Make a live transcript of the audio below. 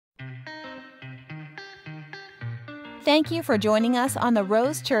Thank you for joining us on the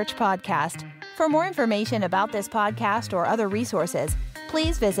Rose Church podcast. For more information about this podcast or other resources,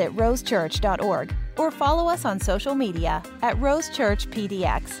 please visit rosechurch.org or follow us on social media at Rose Church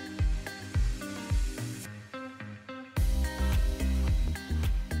PDX.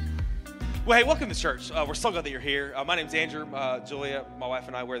 Well, hey, welcome to church. We're so glad that you're here. My name's Andrew. Julia, my wife,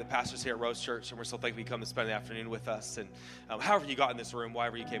 and I, we're the pastors here at Rose Church, and we're so thankful you come to spend the afternoon with us. And however you got in this room,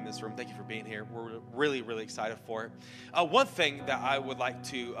 wherever you came in this room, thank you for being here. We're really, really excited for it. One thing that I would like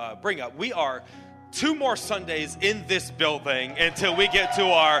to bring up, we are 2 more Sundays in this building until we get to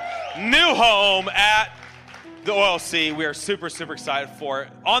our new home at the OLC. We are super, super excited for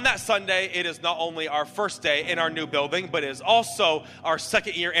it. On that Sunday, it is not only our first day in our new building, but it is also our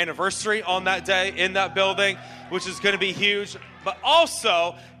 2nd year anniversary on that day in that building, which is going to be huge. But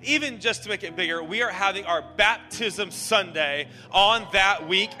also, even just to make it bigger, we are having our baptism Sunday on that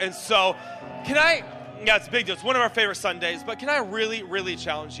week. And so, it's a big deal. It's one of our favorite Sundays, but can I really, really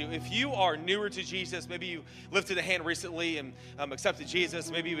challenge you? If you are newer to Jesus, maybe you lifted a hand recently and accepted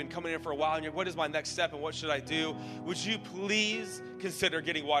Jesus, maybe you've been coming in for a while and you're, what is my next step and what should I do? Would you please consider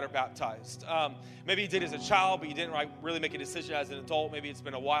getting water baptized? Maybe you did as a child, but you didn't really make a decision as an adult. Maybe it's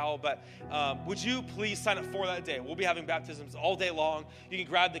been a while, but would you please sign up for that day? We'll be having baptisms all day long. You can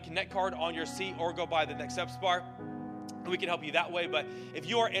grab the Connect card on your seat or go by the Next Steps bar. We can help you that way, but if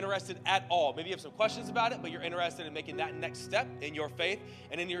you are interested at all, maybe you have some questions about it, but you're interested in making that next step in your faith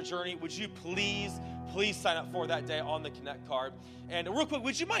and in your journey, would you please sign up for that day on the Connect card? And real quick,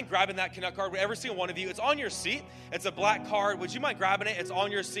 would you mind grabbing that Connect card? Every single one of you, it's on your seat. It's a black card. Would you mind grabbing it? It's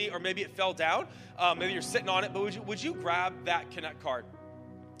on your seat, or maybe it fell down. Maybe you're sitting on it, but would you grab that Connect card?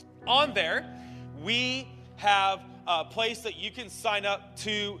 On there, we have a place that you can sign up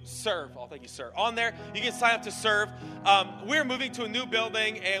to serve. Oh, thank you, sir. On there, you can sign up to serve. We're moving to a new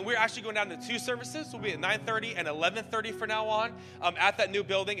building, and we're actually going down to 2 services. We'll be at 9:30 and 11:30 from now on at that new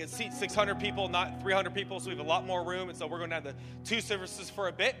building. It seats 600 people, not 300 people, so we have a lot more room, and so we're going down to 2 services for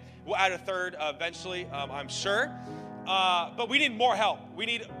a bit. We'll add a third eventually, I'm sure. But we need more help. We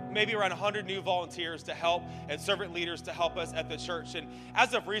need maybe around 100 new volunteers to help and servant leaders to help us at the church. And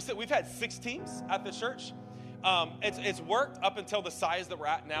as of recent, we've had 6 teams at the church. It's worked up until the size that we're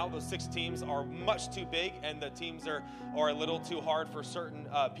at now. Those 6 teams are much too big, and the teams are a little too hard for certain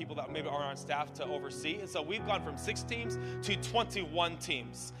people that maybe aren't on staff to oversee. And so we've gone from 6 teams to 21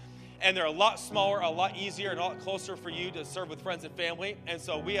 teams. And they're a lot smaller, a lot easier, and a lot closer for you to serve with friends and family. And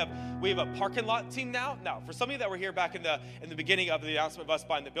so we have a parking lot team now. Now, for some of you that were here back in the beginning of the announcement of us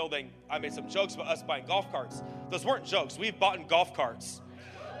buying the building, I made some jokes about us buying golf carts. Those weren't jokes. We've bought golf carts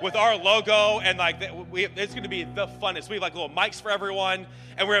with our logo, and it's going to be the funnest. We have little mics for everyone,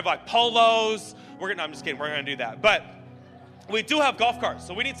 and we have polos. I'm just kidding. We're going to do that, but we do have golf carts,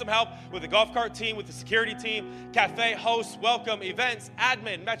 so we need some help with the golf cart team, with the security team, cafe, hosts, welcome, events,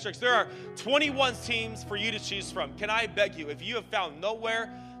 admin, metrics. There are 21 teams for you to choose from. Can I beg you, if you have found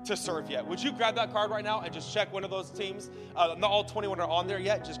nowhere to serve yet, would you grab that card right now and just check one of those teams? Not all 21 are on there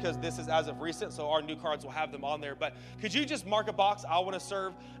yet, just because this is as of recent, so our new cards will have them on there. But could you just mark a box? I want to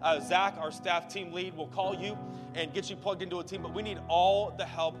serve. Zach, our staff team lead, will call you and get you plugged into a team. But we need all the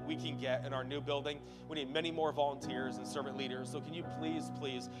help we can get in our new building. We need many more volunteers and servant leaders. So can you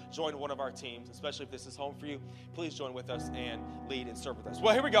please join one of our teams, especially if this is home for you. Please join with us and lead and serve with us.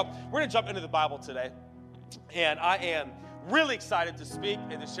 Well, here we go. We're going to jump into the Bible today. And I am really excited to speak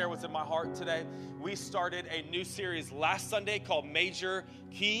and to share what's in my heart today. We started a new series last Sunday called Major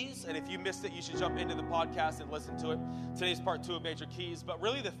Keys. And if you missed it, you should jump into the podcast and listen to it. Today's part 2 of Major Keys. But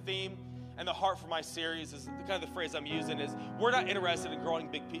really the theme and the heart for my series is kind of the phrase I'm using is we're not interested in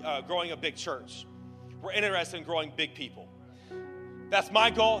growing a big church. We're interested in growing big people. That's my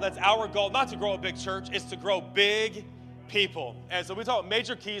goal. That's our goal. Not to grow a big church. It's to grow big people. And so we talk about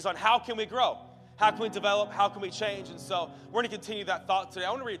major keys on how can we grow. How can we develop? How can we change? And so we're going to continue that thought today. I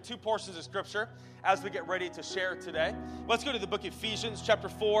want to read 2 portions of Scripture as we get ready to share today. Let's go to the book of Ephesians, chapter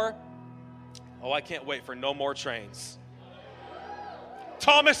 4. Oh, I can't wait for no more trains.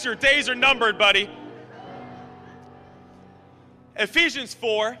 Thomas, your days are numbered, buddy. Ephesians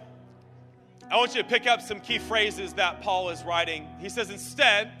 4. I want you to pick up some key phrases that Paul is writing. He says,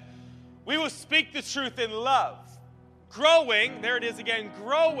 instead, we will speak the truth in love. Growing, there it is again,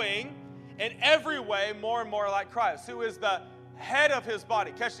 growing in every way more and more like Christ, who is the head of his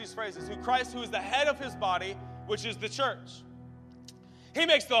body. Catch these phrases. Christ, who is the head of his body, which is the church. He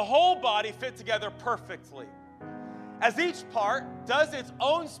makes the whole body fit together perfectly. As each part does its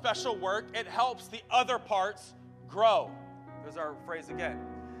own special work, it helps the other parts grow. There's our phrase again.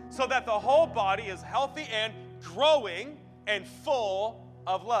 So that the whole body is healthy and growing and full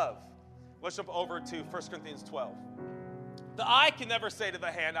of love. Let's jump over to 1 Corinthians 12. The eye can never say to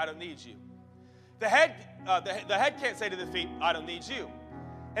the hand, I don't need you. The head can't say to the feet, I don't need you.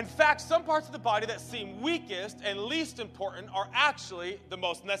 In fact, some parts of the body that seem weakest and least important are actually the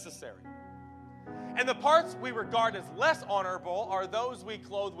most necessary. And the parts we regard as less honorable are those we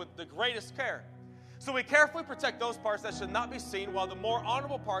clothe with the greatest care. So we carefully protect those parts that should not be seen, while the more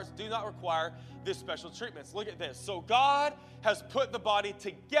honorable parts do not require this special treatment. Look at this. So God has put the body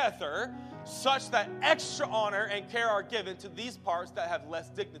together such that extra honor and care are given to these parts that have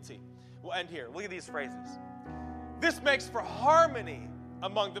less dignity. We'll end here. Look at these phrases. This makes for harmony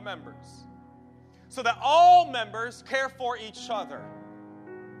among the members, so that all members care for each other.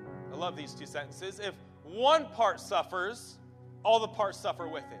 I love these two sentences. If one part suffers, all the parts suffer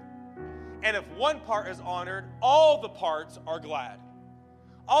with it. And if one part is honored, all the parts are glad.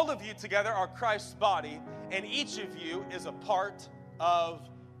 All of you together are Christ's body, and each of you is a part of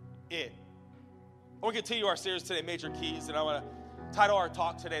it. I want to continue our series today, Major Keys, and I want to title our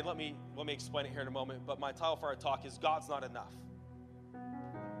talk today. Let me explain it here in a moment, but my title for our talk is God's Not Enough.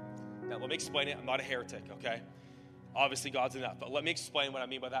 Now, let me explain it. I'm not a heretic, okay? Obviously, God's enough, but let me explain what I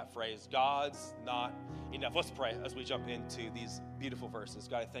mean by that phrase. God's not enough. Let's pray as we jump into these beautiful verses.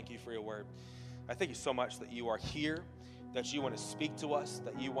 God, I thank you for your word. I thank you so much that you are here, that you want to speak to us,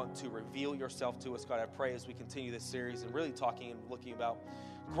 that you want to reveal yourself to us. God, I pray as we continue this series and really talking and looking about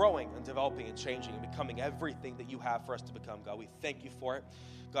growing and developing and changing and becoming everything that you have for us to become. God, we thank you for it.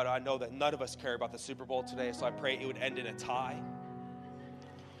 God, I know that none of us care about the Super Bowl today, so I pray it would end in a tie.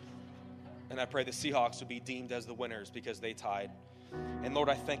 And I pray the Seahawks would be deemed as the winners because they tied. And Lord,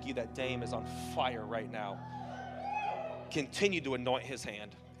 I thank you that Dame is on fire right now. Continue to anoint his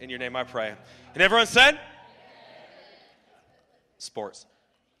hand. In your name I pray. And everyone said? Sports.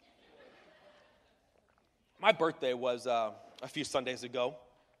 My birthday was a few Sundays ago.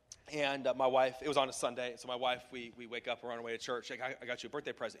 And my wife, it was on a Sunday. So my wife, we wake up, we're on our way to church. Like, I got you a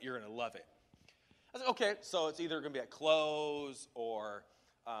birthday present. You're going to love it. I was like, okay. So it's either going to be at clothes or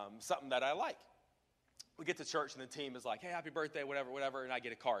something that I like. We get to church and the team is like, hey, happy birthday, whatever, and I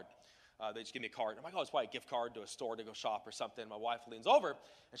get a card. They just give me a card. I'm like, oh, it's probably a gift card to a store to go shop or something. My wife leans over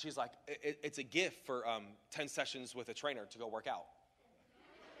and she's like, it's a gift for 10 sessions with a trainer to go work out.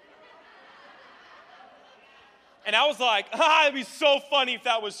 And I was like, it'd be so funny if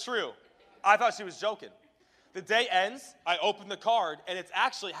that was true. I thought she was joking. The day ends, I open the card, and it's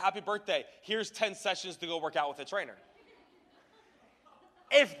actually, happy birthday, here's 10 sessions to go work out with a trainer.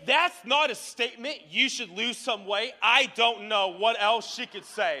 If that's not a statement, you should lose some weight, I don't know what else she could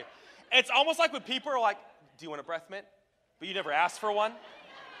say. It's almost like when people are like, do you want a breath mint? But you never asked for one.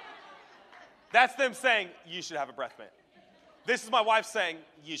 That's them saying, you should have a breath mint. This is my wife saying,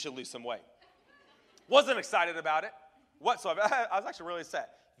 you should lose some weight. Wasn't excited about it whatsoever. I was actually really upset.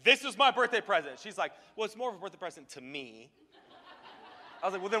 This is my birthday present. She's like, well, it's more of a birthday present to me. I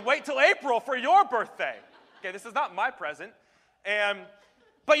was like, well, then wait till April for your birthday. Okay, this is not my present.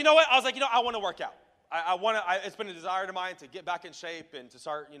 But you know what? I was like, I want to work out. It's been a desire of mine to get back in shape and to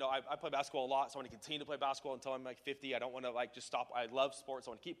start, I play basketball a lot, so I want to continue to play basketball until I'm like 50. I don't want to just stop. I love sports.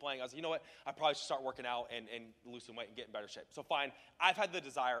 I want to keep playing. I was like, you know what? I probably should start working out and lose some weight and get in better shape. So fine. I've had the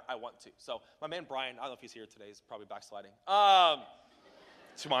desire. I want to. So my man Brian, I don't know if he's here today. He's probably backsliding. I'm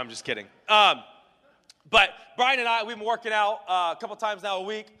just kidding. But Brian and I, we've been working out a couple times now a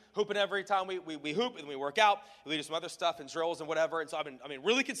week. Hooping every time we hoop and we work out. We do some other stuff and drills and whatever. And so I've been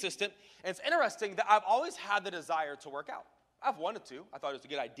really consistent. And it's interesting that I've always had the desire to work out. I've wanted to. I thought it was a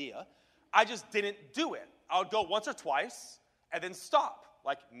good idea. I just didn't do it. I would go once or twice and then stop,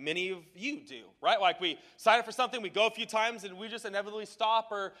 like many of you do, right? Like we sign up for something, we go a few times, and we just inevitably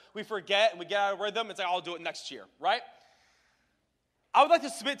stop or we forget and we get out of rhythm and say, I'll do it next year, right? I would like to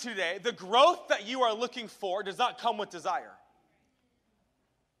submit to you today, the growth that you are looking for does not come with desire.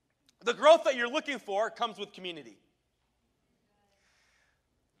 The growth that you're looking for comes with community.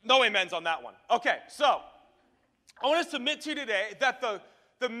 No amens on that one. Okay, so I want to submit to you today that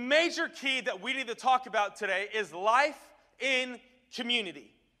the major key that we need to talk about today is life in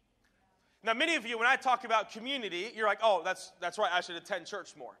community. Now, many of you, when I talk about community, you're like, oh, that's right, I should attend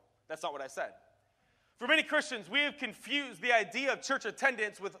church more. That's not what I said. For many Christians, we have confused the idea of church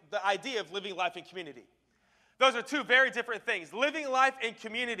attendance with the idea of living life in community. Those are two very different things. Living life in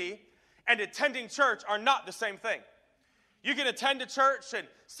community and attending church are not the same thing. You can attend a church and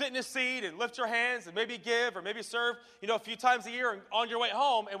sit in a seat and lift your hands and maybe give or maybe serve, a few times a year and on your way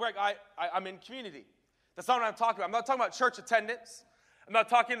home and we're like, I'm in community. That's not what I'm talking about. I'm not talking about church attendance. I'm not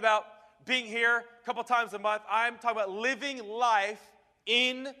talking about being here a couple times a month. I'm talking about living life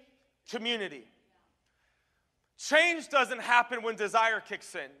in community. Change doesn't happen when desire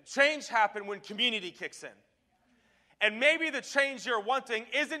kicks in. Change happens when community kicks in. And maybe the change you're wanting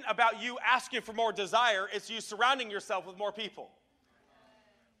isn't about you asking for more desire, it's you surrounding yourself with more people.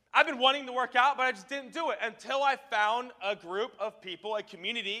 I've been wanting to work out, but I just didn't do it until I found a group of people, a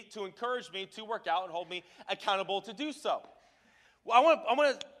community, to encourage me to work out and hold me accountable to do so. Well, I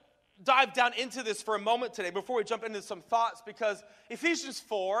want to dive down into this for a moment today before we jump into some thoughts, because Ephesians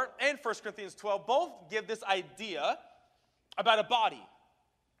 4 and 1 Corinthians 12 both give this idea about a body.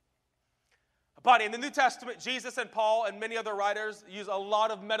 A body. In the New Testament, Jesus and Paul and many other writers use a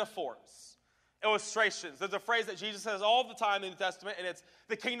lot of metaphors, illustrations. There's a phrase that Jesus says all the time in the New Testament, and it's,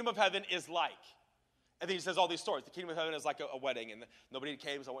 the kingdom of heaven is like. And then he says all these stories. The kingdom of heaven is like a wedding, and nobody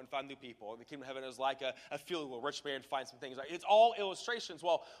came, so I went and found new people. And the kingdom of heaven is like a field where a rich man finds some things. It's all illustrations.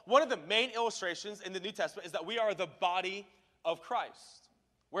 Well, one of the main illustrations in the New Testament is that we are the body of Christ.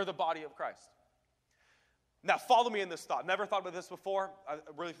 We're the body of Christ. Now, follow me in this thought. Never thought about this before. I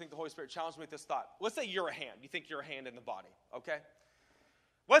really think the Holy Spirit challenged me with this thought. Let's say you're a hand. You think you're a hand in the body, okay?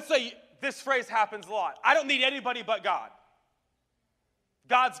 Let's say this phrase happens a lot. I don't need anybody but God.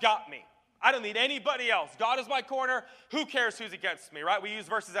 God's got me. I don't need anybody else. God is my corner. Who cares who's against me, right? We use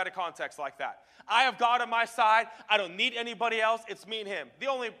verses out of context like that. I have God on my side. I don't need anybody else. It's me and him. The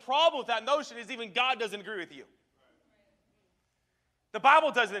only problem with that notion is even God doesn't agree with you. The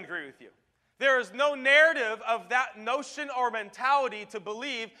Bible doesn't agree with you. There is no narrative of that notion or mentality to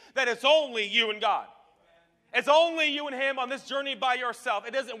believe that it's only you and God. It's only you and him on this journey by yourself.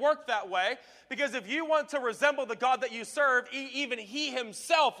 It doesn't work that way, because if you want to resemble the God that you serve, even he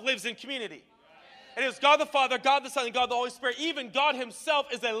himself lives in community. It is God the Father, God the Son, and God the Holy Spirit. Even God himself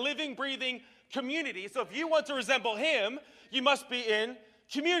is a living, breathing community. So if you want to resemble him, you must be in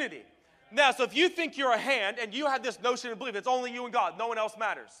community. Now, so if you think you're a hand and you have this notion and belief it's only you and God, no one else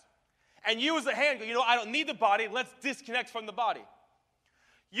matters, and you as a hand go, I don't need the body, let's disconnect from the body,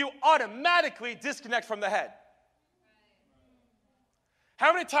 you automatically disconnect from the head.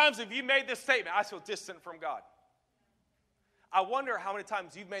 How many times have you made this statement, I feel distant from God? I wonder how many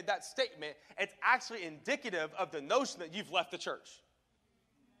times you've made that statement. It's actually indicative of the notion that you've left the church.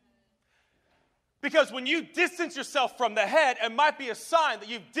 Because when you distance yourself from the head, it might be a sign that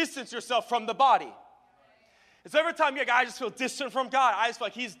you've distanced yourself from the body. It's every time you're like, I just feel distant from God. I just feel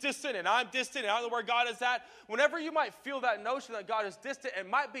like he's distant and I'm distant and I don't know where God is at. Whenever you might feel that notion that God is distant, it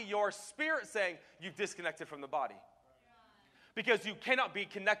might be your spirit saying you've disconnected from the body. Because you cannot be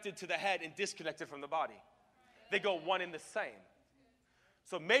connected to the head and disconnected from the body. They go one and the same.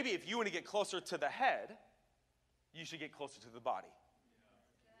 So maybe if you want to get closer to the head, you should get closer to the body.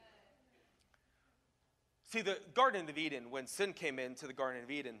 See, the Garden of Eden, when sin came into the Garden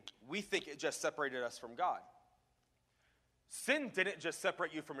of Eden, we think it just separated us from God. Sin didn't just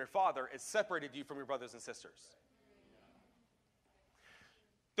separate you from your father, it separated you from your brothers and sisters.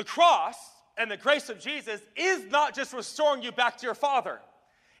 The cross and the grace of Jesus is not just restoring you back to your father.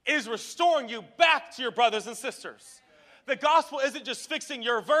 It is restoring you back to your brothers and sisters. The gospel isn't just fixing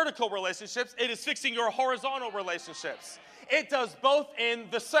your vertical relationships, it is fixing your horizontal relationships. It does both in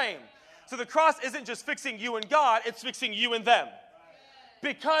the same. So the cross isn't just fixing you and God, it's fixing you and them.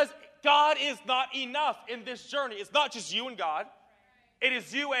 Because God is not enough in this journey. It's not just you and God. It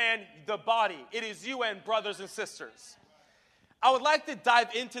is you and the body. It is you and brothers and sisters. I would like to dive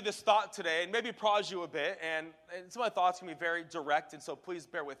into this thought today and maybe pause you a bit. And some of my thoughts can be very direct, and so please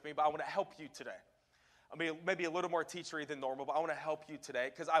bear with me. But I want to help you today. I mean, maybe a little more teachery than normal, but I want to help you today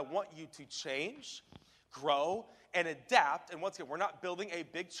because I want you to change, grow, and adapt. And once again, we're not building a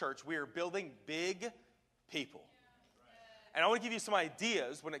big church. We are building big people. And I want to give you some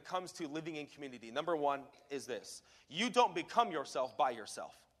ideas when it comes to living in community. Number one is this. You don't become yourself by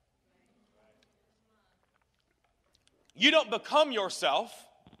yourself. You don't become yourself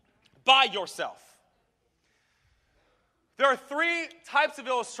by yourself. There are three types of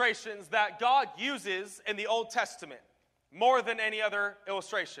illustrations that God uses in the Old Testament more than any other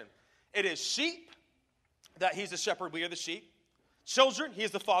illustration. It is sheep, that he's the shepherd, we are the sheep. Children, he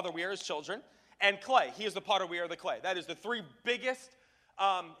is the father, we are his children. And clay, he is the potter, we are the clay. That is the three biggest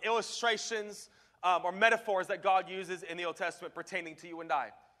illustrations or metaphors that God uses in the Old Testament pertaining to you and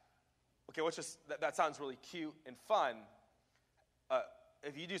I. Okay, that sounds really cute and fun.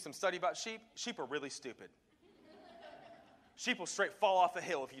 If you do some study about sheep are really stupid. Sheep will straight fall off a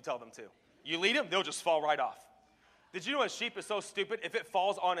hill if you tell them to. You lead them, they'll just fall right off. Did you know a sheep is so stupid, if it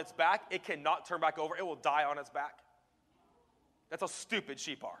falls on its back, it cannot turn back over. It will die on its back. That's how stupid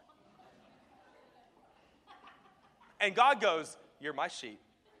sheep are. And God goes, you're my sheep.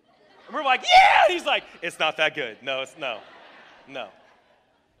 And we're like, yeah! And he's like, it's not that good. No.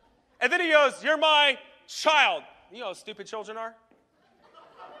 And then he goes, you're my child. You know how stupid children are?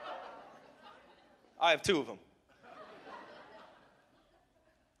 I have two of them.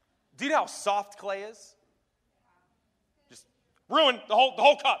 Do you know how soft clay is? Just ruin the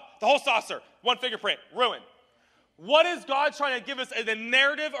whole cup, the whole saucer, one fingerprint, ruin. What is God trying to give us in the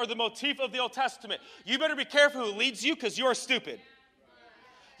narrative or the motif of the Old Testament? You better be careful who leads you because you are stupid.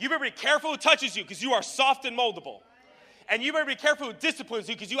 You better be careful who touches you because you are soft and moldable. And you better be careful who disciplines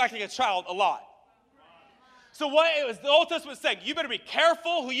you because you act like a child a lot. So what it was the Old Testament saying, you better be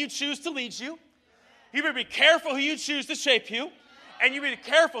careful who you choose to lead you. You better be careful who you choose to shape you. And you better be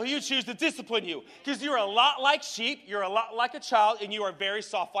careful who you choose to discipline you. Because you're a lot like sheep, you're a lot like a child, and you are very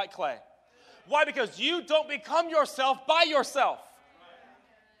soft like clay. Why? Because you don't become yourself by yourself.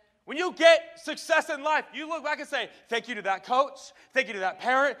 When you get success in life, you look back and say, thank you to that coach, thank you to that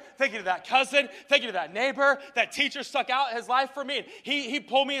parent, thank you to that cousin, thank you to that neighbor, that teacher stuck out his life for me. And he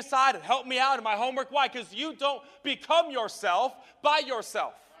pulled me aside and helped me out in my homework. Why? Because you don't become yourself by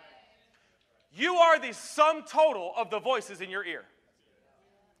yourself. You are the sum total of the voices in your ear.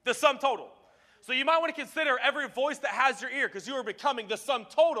 The sum total. So you might want to consider every voice that has your ear because you are becoming the sum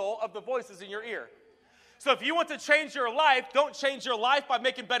total of the voices in your ear. So if you want to change your life, don't change your life by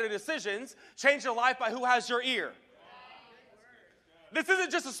making better decisions. Change your life by who has your ear. This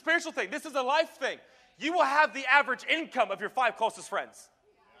isn't just a spiritual thing. This is a life thing. You will have the average income of your 5 closest friends.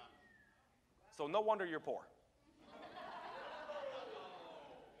 So no wonder you're poor.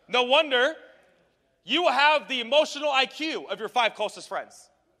 No wonder you will have the emotional IQ of your 5 closest friends.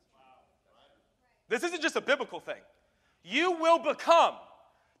 This isn't just a biblical thing. You will become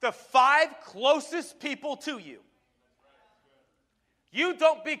the 5 closest people to you. You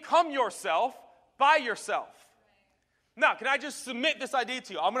don't become yourself by yourself. Now, can I just submit this idea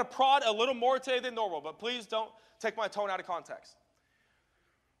to you? I'm going to prod a little more today than normal, but please don't take my tone out of context.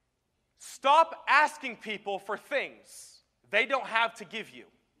 Stop asking people for things they don't have to give you.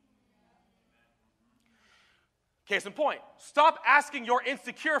 Case in point, stop asking your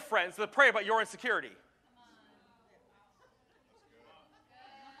insecure friends to pray about your insecurity.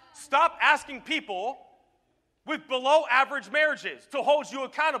 Stop asking people with below average marriages to hold you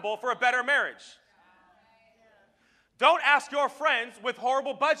accountable for a better marriage. Don't ask your friends with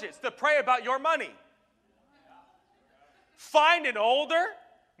horrible budgets to pray about your money. Find an older,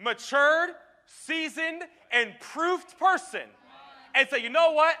 matured, seasoned, and proved person and say, you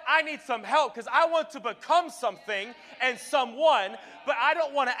know what? I need some help because I want to become something and someone, but I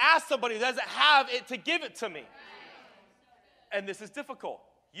don't want to ask somebody who doesn't have it to give it to me. And this is difficult.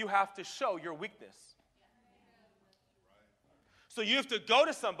 You have to show your weakness. So you have to go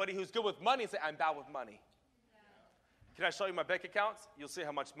to somebody who's good with money and say, I'm bad with money. Can I show you my bank accounts? You'll see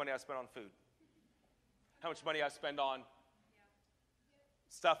how much money I spend on food. How much money I spend on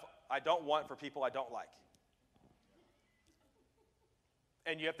stuff I don't want for people I don't like.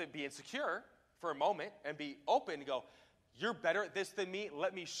 And you have to be insecure for a moment and be open and go, you're better at this than me.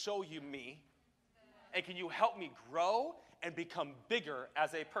 Let me show you me. And can you help me grow and become bigger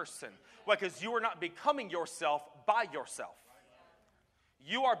as a person? Why? Because you are not becoming yourself by yourself.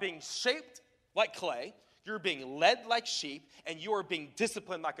 You are being shaped like clay. You're being led like sheep. And you are being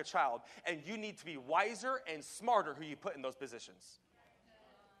disciplined like a child. And you need to be wiser and smarter who you put in those positions.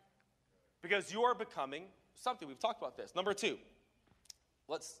 Because you are becoming something. We've talked about this. Number 2.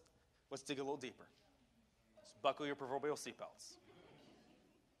 Let's dig a little deeper. Let's buckle your proverbial seatbelts.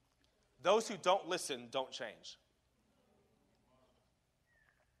 Those who don't listen don't change.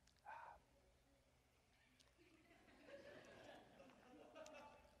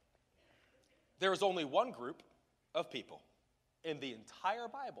 There is only one group of people in the entire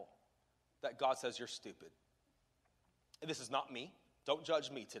Bible that God says you're stupid. And this is not me. Don't judge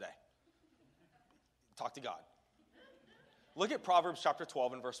me today. Talk to God. Look at Proverbs chapter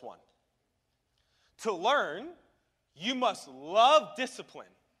 12 and verse 1. To learn, you must love discipline,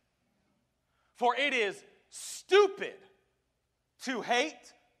 for it is stupid to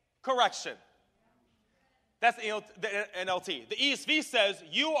hate correction. That's the NLT. The ESV says,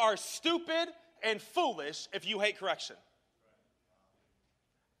 you are stupid and foolish if you hate correction.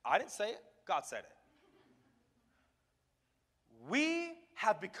 I didn't say it. God said it. We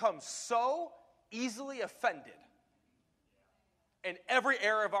have become so easily offended in every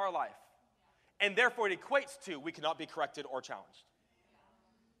area of our life. And therefore it equates to we cannot be corrected or challenged.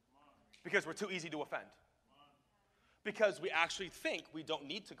 Because we're too easy to offend. Because we actually think we don't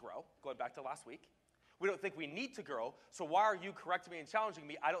need to grow. Going back to last week. We don't think we need to grow. So why are you correcting me and challenging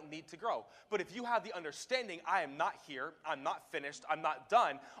me? I don't need to grow. But if you have the understanding, I am not here. I'm not finished. I'm not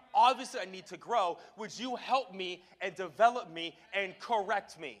done. Obviously I need to grow. Would you help me and develop me and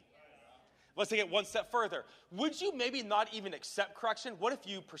correct me? Let's take it one step further. Would you maybe not even accept correction? What if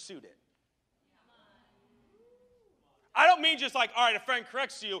you pursued it? I don't mean just like, all right, a friend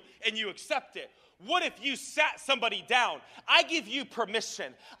corrects you and you accept it. What if you sat somebody down? I give you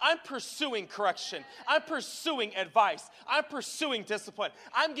permission. I'm pursuing correction. I'm pursuing advice. I'm pursuing discipline.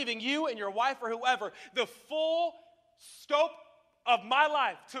 I'm giving you and your wife or whoever the full scope of my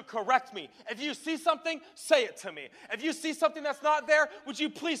life to correct me. If you see something, say it to me. If you see something that's not there, would you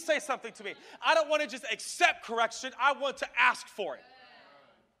please say something to me? I don't want to just accept correction. I want to ask for it.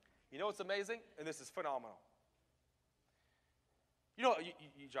 You know what's amazing? And this is phenomenal. You know,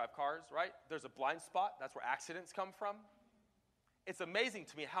 you drive cars, right? There's a blind spot. That's where accidents come from. It's amazing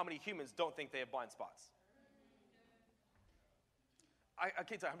to me how many humans don't think they have blind spots. I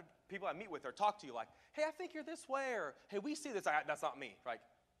can't tell you how many people I meet with or talk to you like, hey, I think you're this way, or hey, we see this. That's not me, right?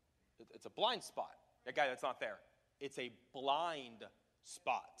 It's a blind spot. That guy that's not there. It's a blind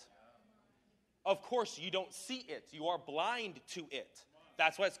spot. Of course, you don't see it. You are blind to it.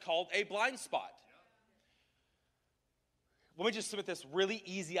 That's why it's called a blind spot. Let me just submit this really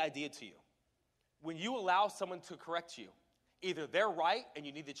easy idea to you. When you allow someone to correct you, either they're right and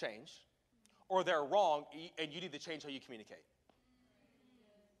you need to change, or they're wrong and you need to change how you communicate.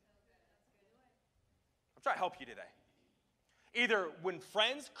 I'm trying to help you today. Either when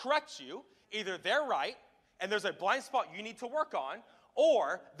friends correct you, either they're right and there's a blind spot you need to work on,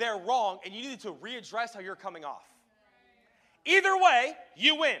 or they're wrong and you need to readdress how you're coming off. Either way,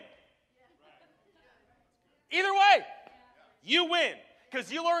 you win. Either way, you win.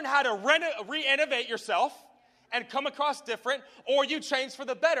 Because you learn how to re-innovate yourself and come across different, or you change for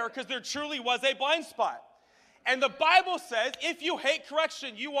the better because there truly was a blind spot. And the Bible says if you hate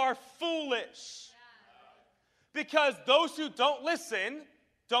correction, you are foolish. Because those who don't listen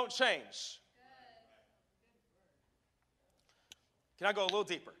don't change. Can I go a little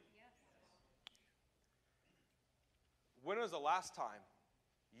deeper? When was the last time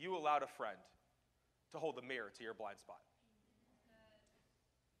you allowed a friend to hold the mirror to your blind spot?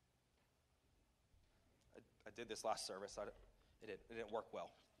 I did this last service. It didn't work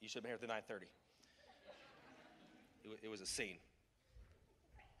well. You should have been here at 9:30. It was a scene.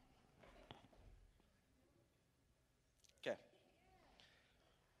 Okay.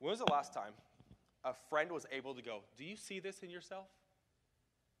 When was the last time a friend was able to go, do you see this in yourself?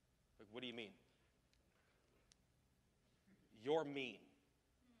 Like, what do you mean? You're mean.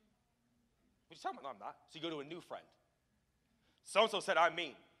 What are you talking about? No, I'm not. So you go to a new friend. So-and-so said, I'm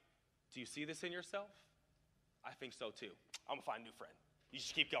mean. Do you see this in yourself? I think so too. I'm going to find a new friend. You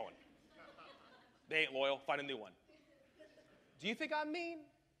just keep going. They ain't loyal. Find a new one. Do you think I'm mean?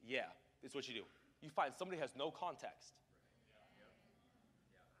 Yeah, this is what you do. You find somebody who has no context.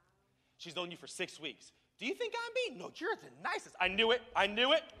 She's known you for 6 weeks. Do you think I'm mean? No, you're the nicest. I knew it. I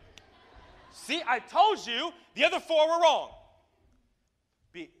knew it. See, I told you the other 4 were wrong.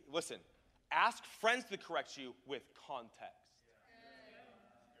 Listen, ask friends to correct you with context.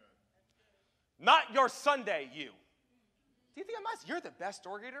 Not your Sunday you. Do you think I'm nice? You're the best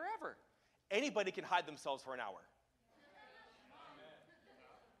story reader ever. Anybody can hide themselves for an hour.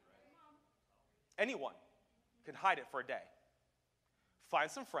 Anyone can hide it for a day.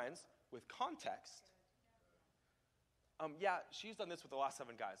 Find some friends with context. Yeah, she's done this with the last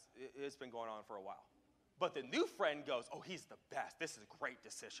 7 guys. It's been going on for a while. But the new friend goes, oh, he's the best. This is a great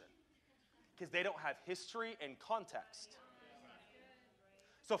decision. Because they don't have history and context.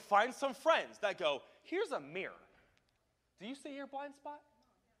 So find some friends that go, here's a mirror. Do you see your blind spot?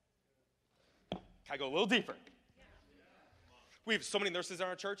 Can I go a little deeper? We have so many nurses in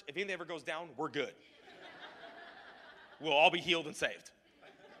our church. If anything ever goes down, we're good. We'll all be healed and saved.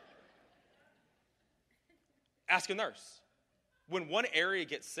 Ask a nurse. When one area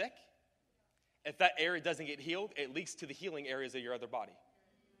gets sick, if that area doesn't get healed, it leaks to the healing areas of your other body.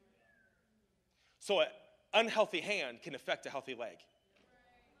 So an unhealthy hand can affect a healthy leg.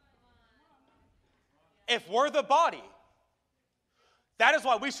 If we're the body, that is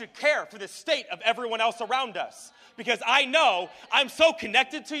why we should care for the state of everyone else around us. Because I know I'm so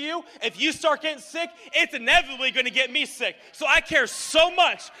connected to you, if you start getting sick, it's inevitably going to get me sick. So I care so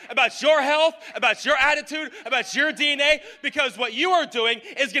much about your health, about your attitude, about your DNA, because what you are doing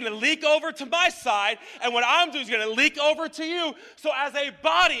is going to leak over to my side, and what I'm doing is going to leak over to you. So as a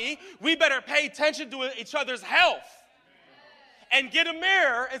body, we better pay attention to each other's health. And get a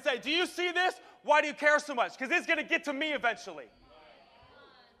mirror and say, do you see this? Why do you care so much? Because it's going to get to me eventually.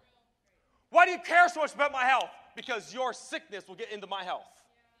 Why do you care so much about my health? Because your sickness will get into my health.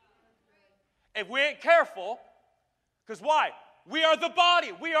 If we ain't careful, because why? We are the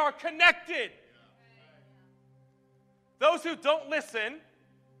body. We are connected. Those who don't listen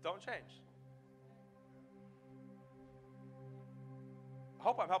don't change. I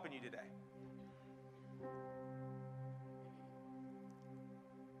hope I'm helping you today.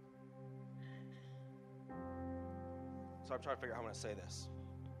 so I'm trying to figure out how I'm going to say this.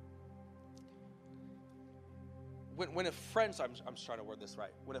 When a friend, so I'm just trying to word this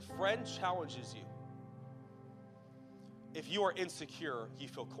right. When a friend challenges you, if you are insecure, you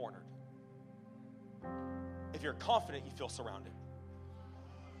feel cornered. If you're confident, you feel surrounded.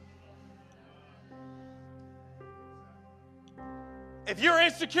 If you're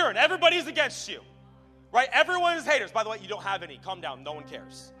insecure and everybody's against you, right? Everyone is haters. By the way, you don't have any. Calm down. No one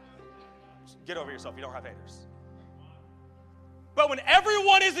cares. Just get over yourself. You don't have haters. But when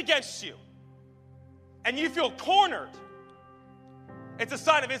everyone is against you and you feel cornered, it's a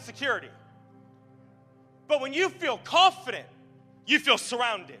sign of insecurity. But when you feel confident, you feel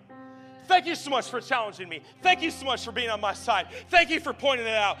surrounded. Thank you so much for challenging me. Thank you so much for being on my side. Thank you for pointing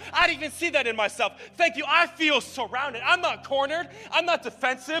it out. I didn't even see that in myself. Thank you. I feel surrounded. I'm not cornered. I'm not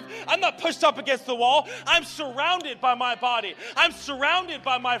defensive. I'm not pushed up against the wall. I'm surrounded by my body. I'm surrounded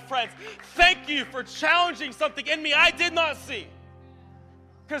by my friends. Thank you for challenging something in me I did not see.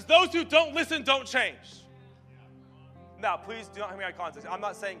 Because those who don't listen don't change. Now, please do not hear me out of context. I'm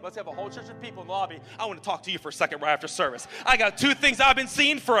not saying let's have a whole church of people in the lobby. I want to talk to you for a second right after service. I got 2 things I've been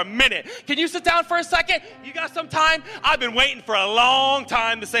seeing for a minute. Can you sit down for a second? You got some time? I've been waiting for a long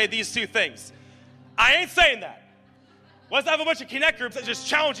time to say these 2 things. I ain't saying that. Let's have a bunch of connect groups that just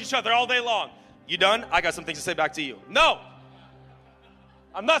challenge each other all day long. You done? I got some things to say back to you. No.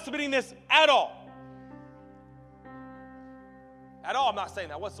 I'm not submitting this at all. At all, I'm not saying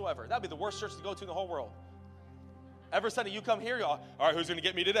that whatsoever. That would be the worst church to go to in the whole world. Every Sunday you come here, you're all right, who's going to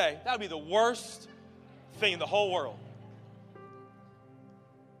get me today? That would be the worst thing in the whole world.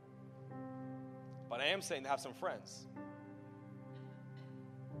 But I am saying to have some friends.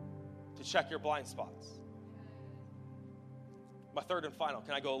 To check your blind spots. My third and final,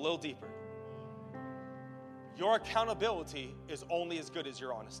 can I go a little deeper? Your accountability is only as good as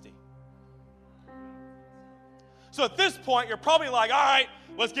your honesty. So at this point, you're probably like, all right,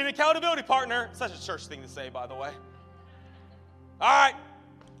 let's get an accountability partner. Such a church thing to say, by the way. All right,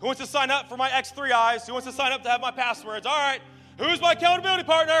 who wants to sign up for my X3Is? Who wants to sign up to have my passwords? All right, who's my accountability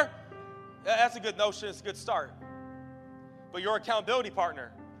partner? Yeah, that's a good notion. It's a good start. But your accountability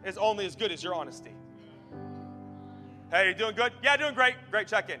partner is only as good as your honesty. Hey, you doing good? Yeah, doing great. Great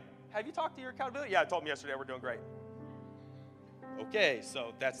check-in. Have you talked to your accountability? Yeah, I told them yesterday we're doing great. Okay,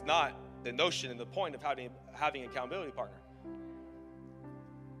 so that's not the notion and the point of having an accountability partner.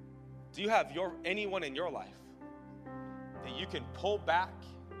 Do you have anyone in your life that you can pull back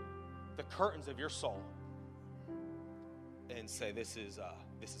the curtains of your soul and say, this is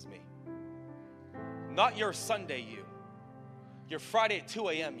me? Not your Sunday you. Your Friday at 2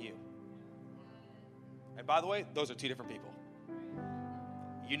 a.m. you. And by the way, those are 2 different people.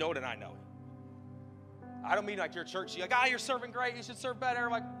 You know it and I know it. I don't mean like your church, you're like, you're serving great, you should serve better.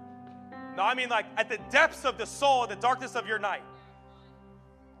 Like, no, I mean like at the depths of the soul, the darkness of your night.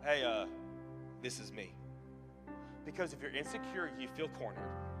 Hey, this is me. Because if you're insecure, you feel cornered.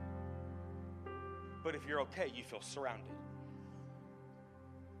 But if you're okay, you feel surrounded.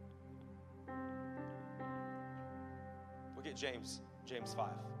 Look at James 5.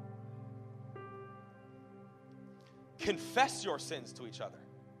 Confess your sins to each other.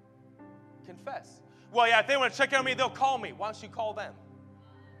 Confess. Well, yeah, if they want to check in on me, they'll call me. Why don't you call them?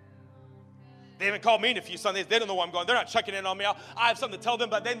 They haven't called me in a few Sundays. They don't know where I'm going. They're not checking in on me. I have something to tell them,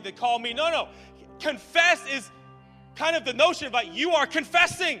 but then they call me. No. Confess is kind of the notion about you are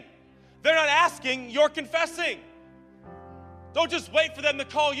confessing. They're not asking, you're confessing. Don't just wait for them to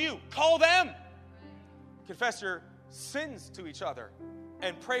call you. Call them. Confess your sins to each other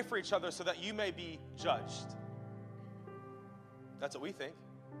and pray for each other so that you may be judged. That's what we think.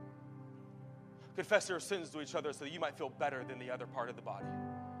 Confess your sins to each other so that you might feel better than the other part of the body.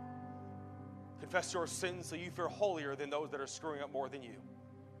 Confess your sins so you feel holier than those that are screwing up more than you.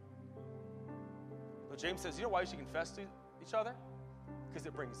 But James says, you know why you should confess to each other? Because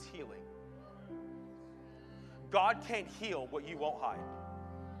it brings healing. God can't heal what you won't hide.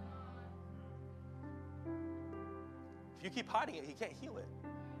 If you keep hiding it, he can't heal it.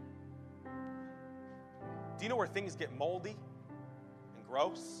 Do you know where things get moldy and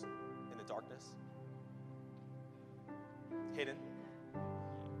gross? In the darkness. Hidden.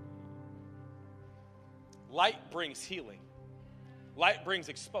 Light brings healing. Light brings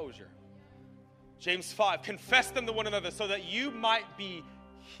exposure. James 5, confess them to one another so that you might be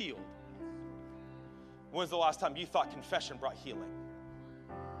healed. When's the last time you thought confession brought healing?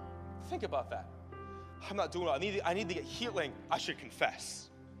 Think about that. I'm not doing it. I need to get healing. I should confess.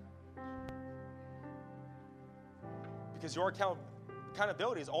 Because your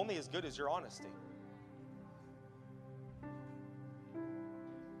accountability is only as good as your honesty.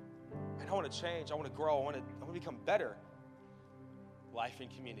 And I want to change. I want to grow. I want to become better life in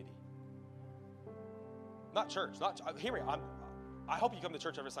community. Not church. Hear me. I hope you come to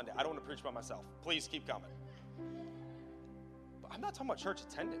church every Sunday. I don't want to preach by myself. Please keep coming. But I'm not talking about church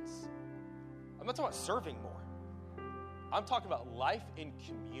attendance. I'm not talking about serving more. I'm talking about life in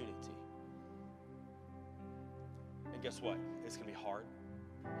community. And guess what? It's going to be hard.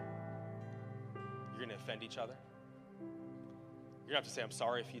 You're going to offend each other. You're going to have to say, I'm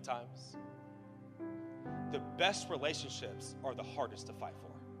sorry a few times. The best relationships are the hardest to fight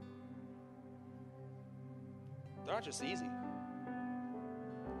for. They're not just easy.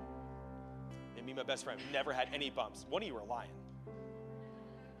 And me and my best friend never had any bumps. One of you were lying.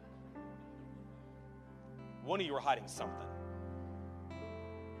 One of you were hiding something.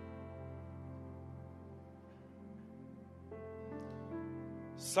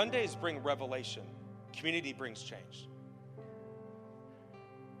 Sundays bring revelation. Community brings change.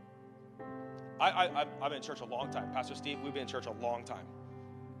 I've been in church a long time. Pastor Steve, we've been in church a long time.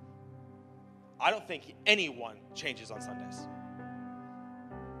 I don't think anyone changes on Sundays.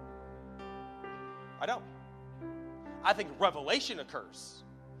 I don't. I think revelation occurs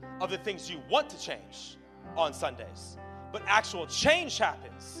of the things you want to change on Sundays. But actual change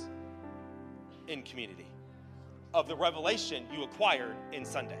happens in community of the revelation you acquired in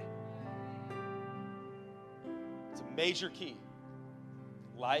Sunday. It's a major key.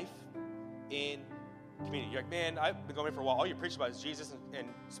 Life in community. You're like, man, I've been going in for a while. All you preach about is Jesus and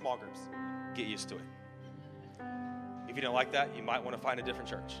small groups. Get used to it. If you don't like that, you might want to find a different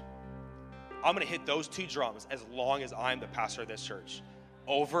church. I'm going to hit those two drums as long as I'm the pastor of this church.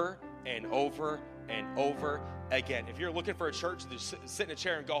 Over and over and over again. If you're looking for a church to sit in a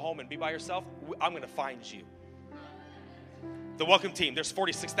chair and go home and be by yourself, I'm going to find you. The welcome team, there's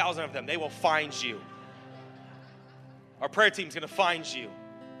 46,000 of them. They will find you. Our prayer team's going to find you.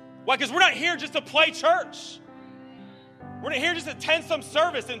 Why? Because we're not here just to play church. We're not here just to attend some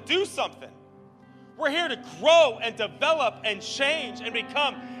service and do something. We're here to grow and develop and change and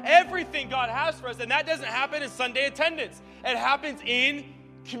become everything God has for us. And that doesn't happen in Sunday attendance. It happens in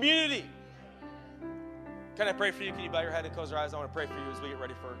community. Can I pray for you? Can you bow your head and close your eyes? I want to pray for you as we get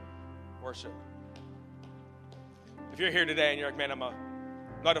ready for worship. If you're here today and you're like, man, I'm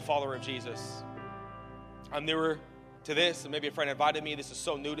not a follower of Jesus. I'm newer to this, and maybe a friend invited me. This is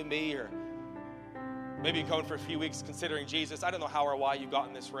so new to me, or maybe you're coming for a few weeks considering Jesus. I don't know how or why you got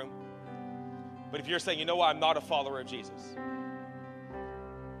in this room. But if you're saying, you know what, I'm not a follower of Jesus.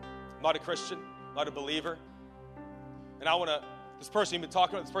 I'm not a Christian, not a believer. And I want to, this person you've been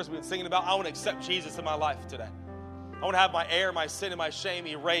talking about, this person we've been singing about, I want to accept Jesus in my life today. I want to have my error, my sin, and my shame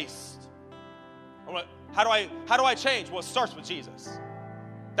erased. How do I change? Well, it starts with Jesus.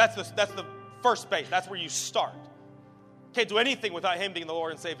 That's the first base. That's where you start. Can't do anything without Him being the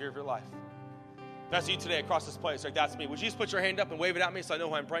Lord and Savior of your life. That's you today across this place. Like, that's me. Would you just put your hand up and wave it at me so I know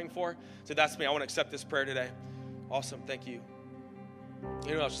who I'm praying for? Say, that's me. I want to accept this prayer today. Awesome. Thank you.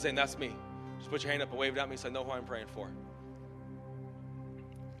 Anyone else just saying, that's me? Just put your hand up and wave it at me so I know who I'm praying for.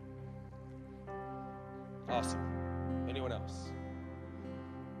 Awesome. Anyone else?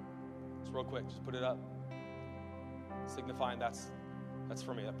 Just real quick. Just put it up. Signifying that's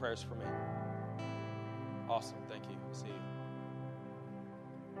for me. That prayer is for me. Awesome. Thank you. See you.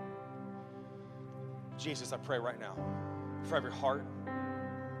 Jesus, I pray right now for every heart,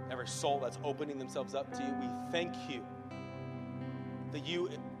 every soul that's opening themselves up to you. We thank you that you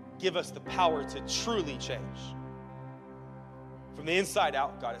give us the power to truly change. From the inside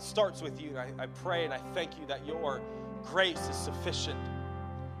out, God, it starts with you. I pray and I thank you that your grace is sufficient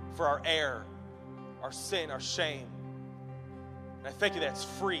for our error, our sin, our shame. And I thank you that it's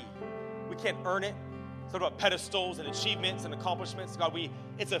free. We can't earn it. It's not about pedestals and achievements and accomplishments. God,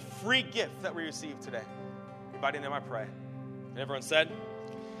 it's a free gift that we receive today. In your name I pray. And everyone said,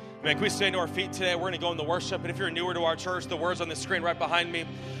 man, can we stand to our feet today? We're going to go into worship. And if you're newer to our church, the word's on the screen right behind me.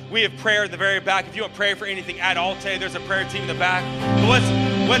 We have prayer in the very back. If you want prayer for anything at all today, there's a prayer team in the back. But let's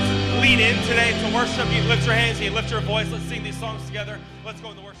lean in today to worship. You lift your hands, you lift your voice. Let's sing these songs together. Let's go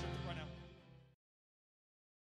into worship.